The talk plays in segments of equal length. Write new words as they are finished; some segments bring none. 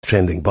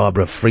trending.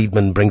 Barbara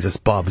Friedman brings us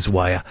Barbs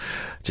Wire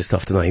just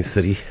after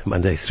 9:30,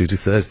 Mondays through to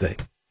Thursday.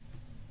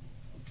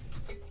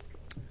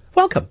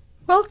 Welcome.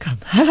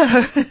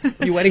 Hello.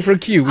 You're waiting for a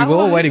cue. We were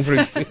all waiting for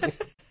a cue.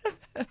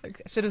 I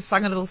should have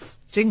sung a little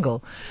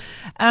jingle.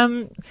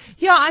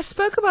 I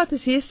spoke about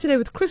this yesterday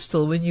with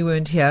Crystal when you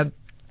weren't here,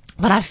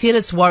 but I feel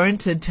it's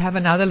warranted to have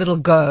another little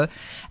go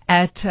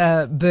at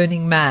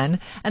Burning Man.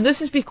 And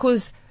this is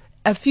because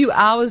a few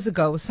hours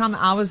ago, some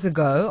hours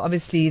ago,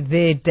 obviously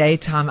their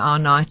daytime, our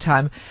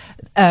nighttime,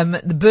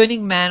 the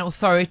Burning Man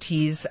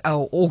authorities,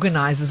 or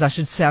organizers, I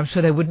should say, I'm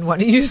sure they wouldn't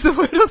want to use the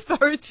word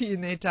authority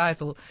in their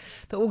title.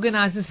 The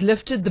organizers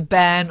lifted the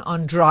ban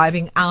on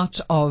driving out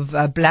of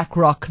Black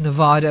Rock,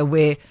 Nevada,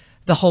 where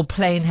the whole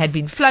plain had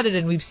been flooded,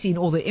 and we've seen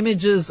all the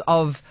images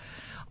of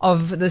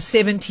the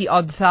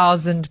 70-odd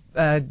thousand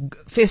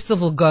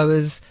festival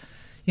goers,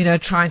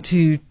 trying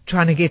to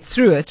get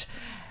through it.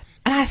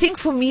 And I think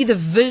for me, the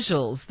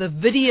visuals, the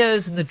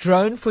videos and the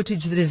drone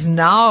footage that is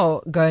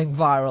now going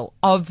viral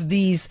of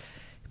these,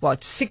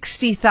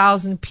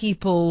 60,000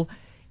 people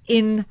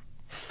in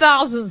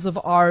thousands of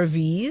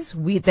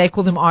RVs. They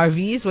call them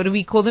RVs. What do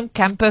we call them?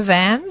 Camper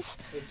vans?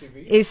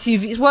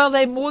 SUVs. Well,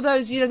 they're more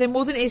than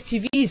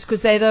SUVs,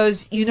 because they're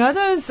those,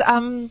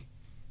 in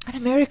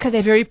America,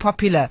 they're very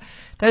popular.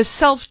 Those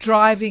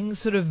self-driving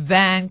sort of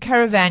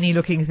caravan-y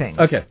looking things.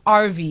 Okay.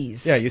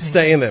 RVs. Yeah, you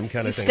stay in them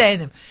kind of thing. You stay in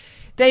them.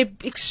 They're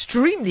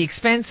extremely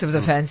expensive,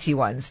 the fancy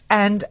ones.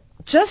 And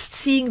just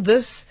seeing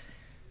this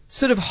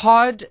sort of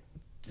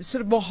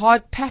more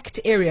hard-packed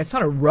area, it's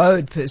not a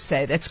road per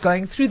se, that's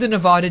going through the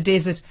Nevada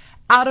desert,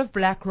 out of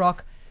Black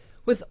Rock,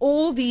 with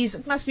all these,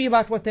 it must be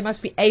about there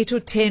must be 8 or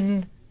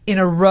 10 in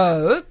a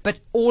row, but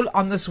all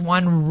on this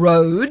one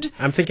road.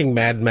 I'm thinking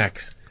Mad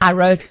Max. I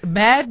wrote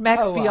Mad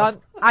Max Beyond.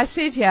 Wow. I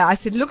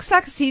said, looks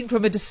like a scene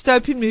from a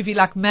dystopian movie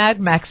like Mad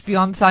Max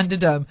Beyond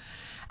Thunderdome.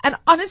 And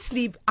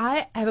honestly,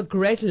 I have a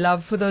great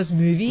love for those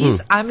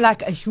movies. I'm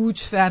like a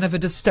huge fan of a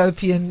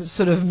dystopian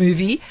sort of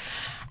movie.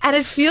 And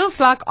it feels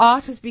like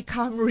art has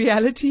become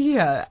reality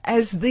here,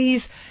 as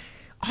these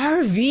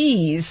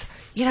RVs,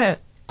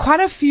 quite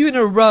a few in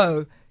a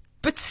row,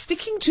 but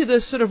sticking to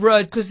this sort of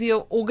road, because the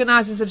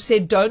organizers have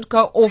said don't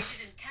go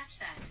off. I didn't catch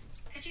that.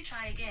 Could you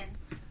try again?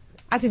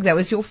 I think that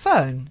was your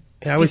phone.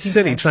 Yeah, I was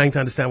sitting trying to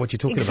understand what you're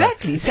talking about.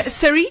 Exactly. So,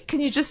 Siri,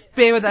 can you just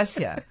bear with us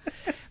here?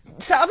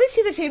 So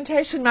obviously the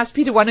temptation must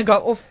be to want to go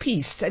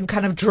off-piste and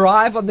kind of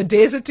drive on the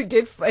desert to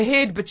get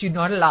ahead, but you're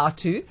not allowed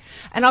to.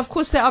 And of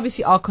course they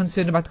obviously are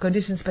concerned about the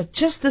conditions, but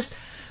just this,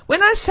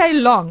 when I say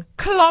long,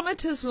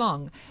 kilometers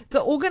long, the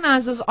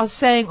organizers are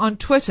saying on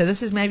Twitter,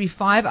 this is maybe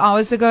 5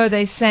 hours ago,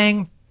 they're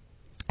saying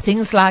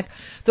things like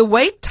the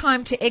wait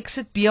time to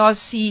exit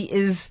BRC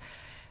is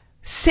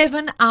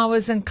 7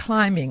 hours and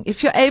climbing.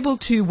 If you're able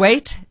to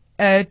wait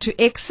to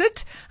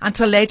exit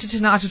until later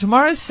tonight or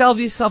tomorrow, save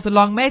yourself the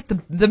long wait.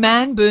 The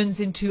man burns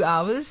in 2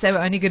 hours. They were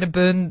only going to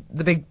burn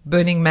the big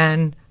Burning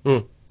Man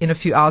in a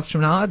few hours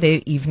from now,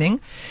 their evening.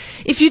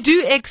 If you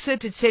do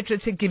exit, etc.,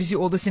 it gives you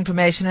all this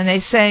information. And they're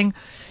saying,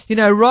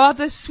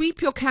 rather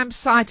sweep your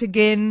campsite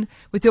again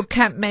with your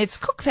campmates,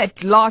 cook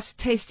that last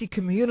tasty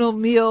communal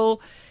meal,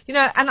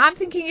 and I'm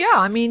thinking,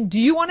 do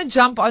you want to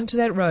jump onto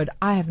that road?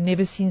 I have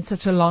never seen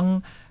such a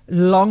long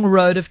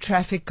road of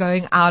traffic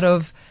going out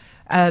of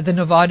the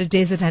Nevada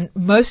desert, and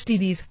mostly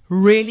these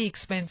really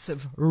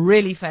expensive,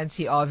 really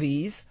fancy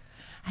RVs.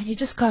 And you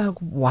just go,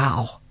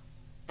 wow,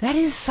 that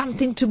is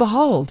something to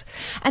behold.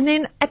 And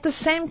then at the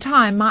same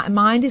time, my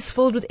mind is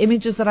filled with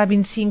images that I've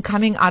been seeing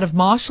coming out of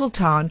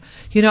Marshalltown,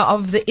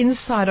 of the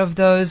inside of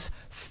those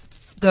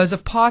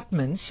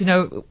apartments,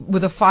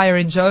 with a fire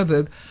in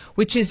Joburg,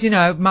 which is,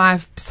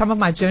 some of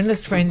my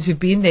journalist friends who've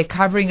been there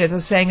covering it are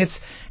saying it's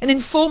an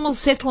informal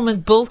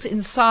settlement built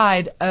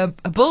inside a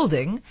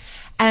building,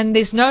 and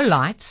there's no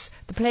lights.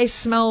 The place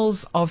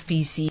smells of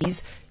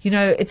feces.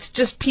 It's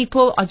just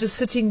people are just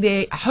sitting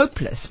there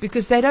hopeless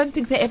because they don't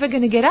think they're ever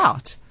going to get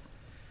out.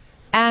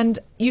 And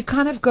you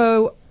kind of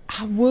go,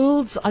 our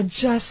worlds are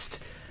just...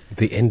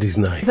 The end is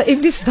nigh. The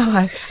end is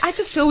nigh. I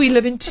just feel we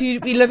live in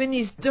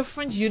these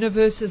different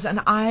universes,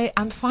 and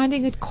I'm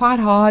finding it quite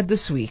hard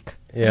this week.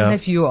 Yeah. I don't know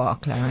if you are,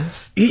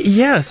 Clarence.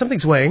 Yeah,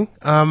 something's weighing.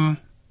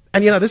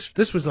 And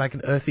this was like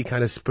an earthy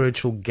kind of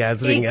spiritual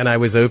gathering, and I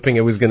was hoping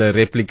it was going to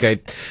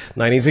replicate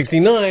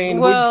 1969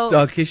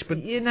 Woodstockish,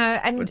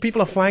 but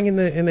people are flying in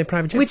their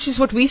private jets. Which is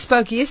what we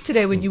spoke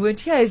yesterday when you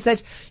weren't here, is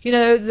that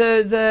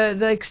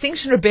the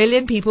Extinction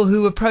Rebellion people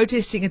who were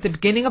protesting at the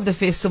beginning of the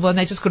festival, and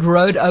they just got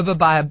rowed over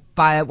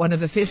by one of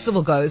the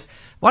festival goers.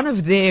 One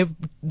of their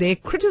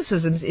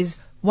criticisms is,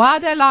 why are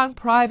they allowing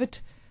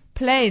private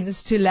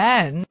planes to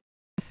land?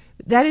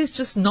 That is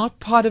just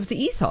not part of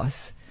the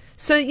ethos.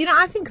 So,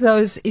 I think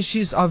those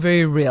issues are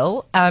very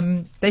real.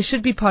 They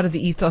should be part of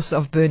the ethos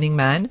of Burning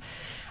Man.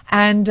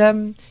 And,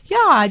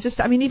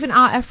 even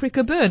our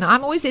Africa Burn,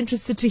 I'm always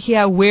interested to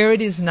hear where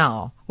it is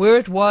now, where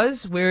it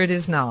was, where it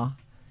is now.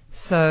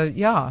 So,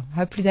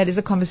 hopefully that is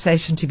a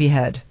conversation to be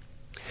had.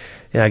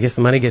 Yeah, I guess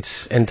the money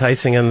gets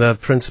enticing and the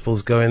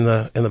principles go in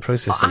the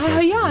process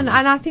sometimes. And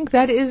I think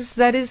that is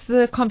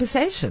the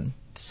conversation.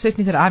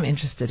 certainly that I'm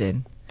interested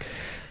in.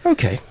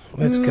 Okay,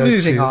 let's go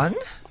Moving on.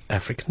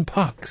 African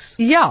parks.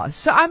 Yeah,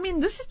 so I mean,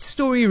 this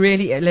story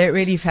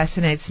really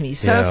fascinates me.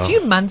 So a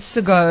few months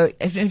ago,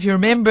 if you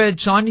remember,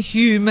 John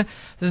Hume,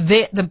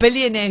 the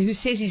billionaire who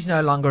says he's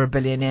no longer a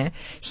billionaire,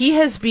 he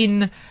has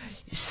been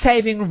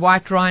saving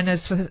white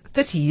rhinos for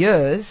 30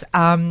 years.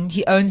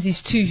 He owns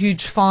these 2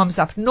 huge farms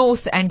up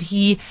north, and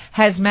he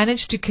has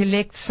managed to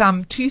collect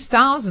some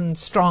 2,000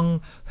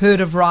 strong herd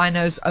of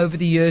rhinos over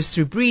the years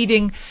through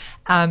breeding,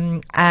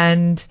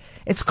 and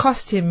it's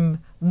cost him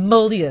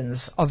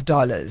millions of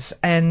dollars.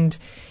 And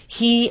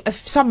he,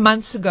 some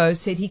months ago,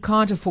 said he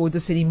can't afford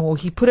this anymore.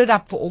 He put it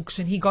up for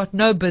auction. He got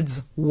no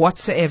bids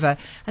whatsoever.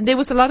 And there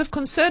was a lot of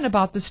concern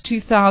about this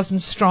 2,000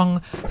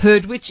 strong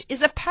herd, which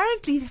is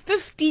apparently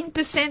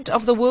 15%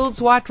 of the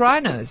world's white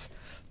rhinos.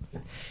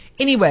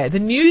 Anyway, the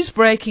news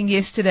breaking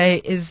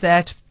yesterday is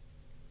that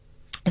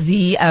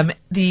the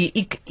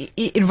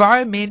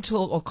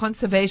environmental or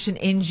conservation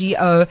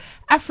NGO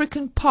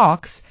African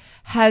Parks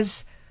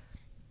has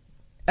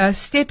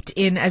stepped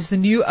in as the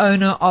new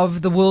owner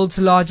of the world's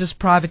largest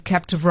private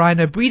captive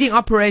rhino breeding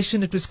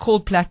operation. It was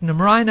called Platinum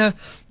Rhino,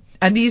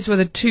 and these were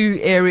the 2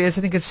 areas.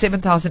 I think it's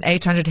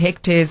 7,800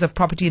 hectares of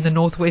property in the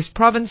Northwest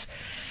Province.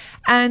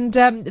 And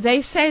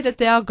they say that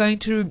they are going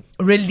to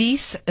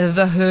release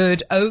the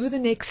herd over the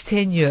next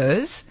 10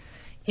 years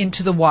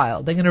into the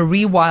wild. They're going to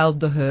rewild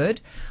the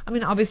herd. I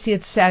mean, obviously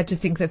it's sad to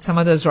think that some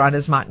of those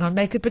rhinos might not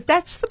make it, but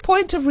that's the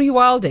point of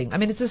rewilding. I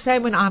mean, it's the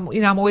same when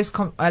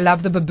I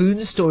love the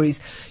baboon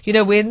stories.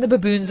 When the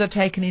baboons are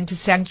taken into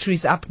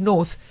sanctuaries up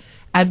north,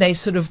 and they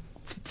sort of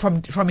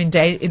from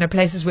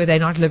places where they're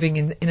not living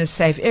in a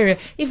safe area,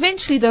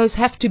 eventually those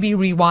have to be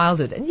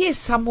rewilded. And yes,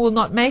 some will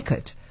not make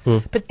it.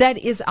 But that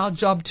is our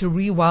job, to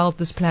rewild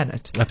this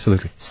planet.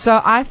 Absolutely.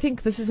 So I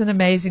think this is an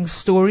amazing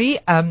story.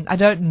 I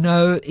don't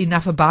know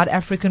enough about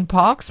African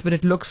parks, but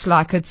it looks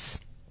like it's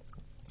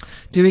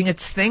doing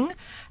its thing,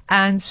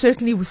 and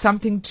certainly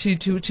something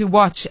to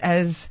watch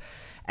as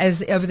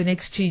over the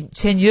next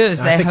 10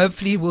 years, they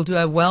hopefully will do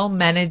a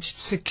well-managed,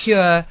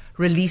 secure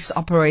release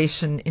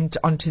operation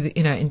onto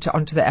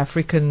the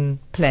African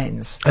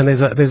plains. And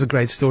there's a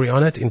great story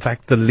on it. In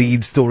fact, the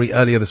lead story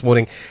earlier this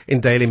morning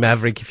in Daily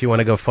Maverick, if you want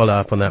to go follow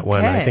up on that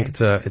one. I think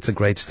it's a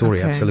great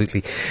story,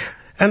 absolutely.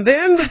 And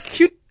then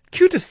the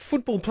cutest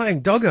football-playing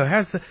doggo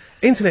has the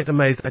internet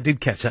amazed. I did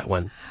catch that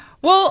one.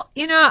 Well,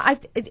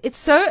 it's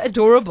so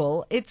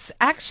adorable. It's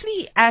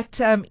actually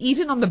at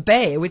Eden on the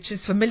Bay, which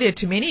is familiar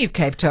to many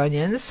Cape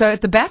Townians. So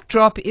at the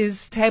backdrop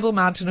is Table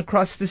Mountain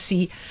across the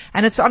sea,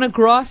 and it's on a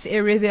grass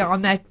area there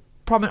on that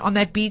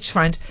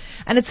beachfront.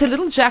 And it's a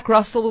little Jack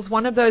Russell with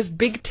one of those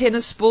big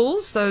tennis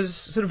balls, those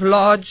sort of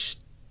large,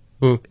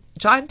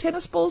 giant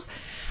tennis balls.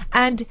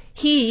 And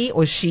he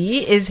or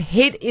she is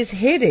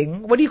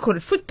heading, what do you call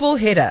it, football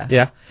header.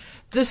 Yeah.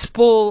 This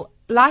ball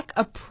like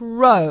a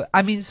pro.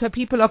 I mean, so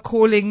people are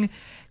calling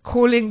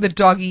the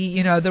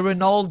doggy, the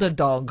Ronaldo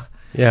dog.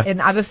 Yeah.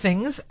 And other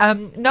things.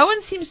 No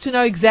one seems to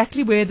know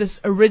exactly where this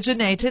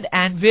originated,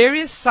 and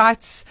various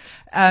sites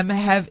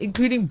have,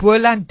 including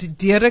Boerland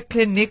Diere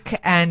Clinic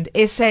and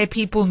SA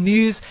People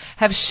News,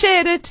 have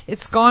shared it.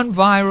 It's gone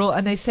viral,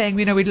 and they're saying,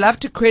 we'd love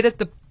to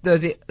credit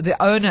the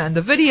owner and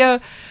the video,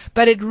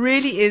 but it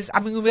really is.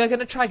 I mean, we're going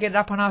to try to get it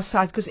up on our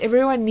site because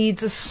everyone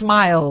needs a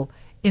smile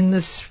in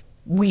this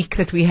week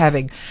that we're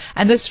having.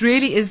 And this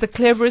really is the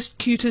cleverest,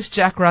 cutest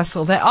Jack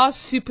Russell. They are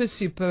super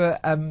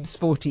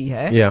sporty,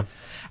 hey? Yeah.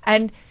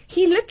 And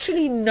he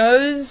literally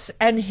knows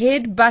and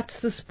headbutts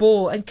this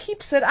ball and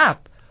keeps it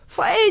up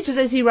for ages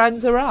as he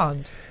runs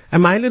around.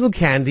 And my little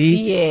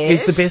Candy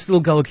is the best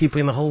little goalkeeper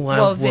in the whole wide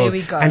world. Well, there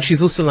we go. And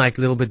she's also like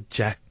a little bit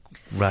Jack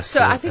Russell.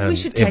 So I think we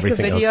should take a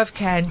video of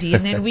Candy,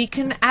 and then we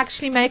can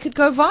actually make it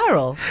go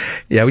viral.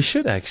 Yeah, we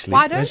should actually.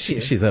 Why don't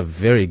you? She's a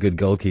very good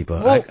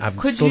goalkeeper. Well, I've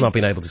still not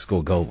been able to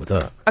score a goal with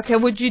her. Okay,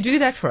 would you do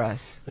that for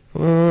us?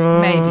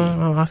 Maybe.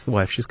 I'll ask the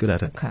wife. She's good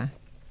at it. Okay.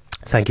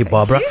 Thank you,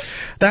 Barbara.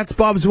 That's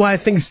Barbs Wire.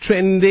 Things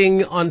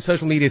trending on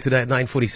social media today at 9:46.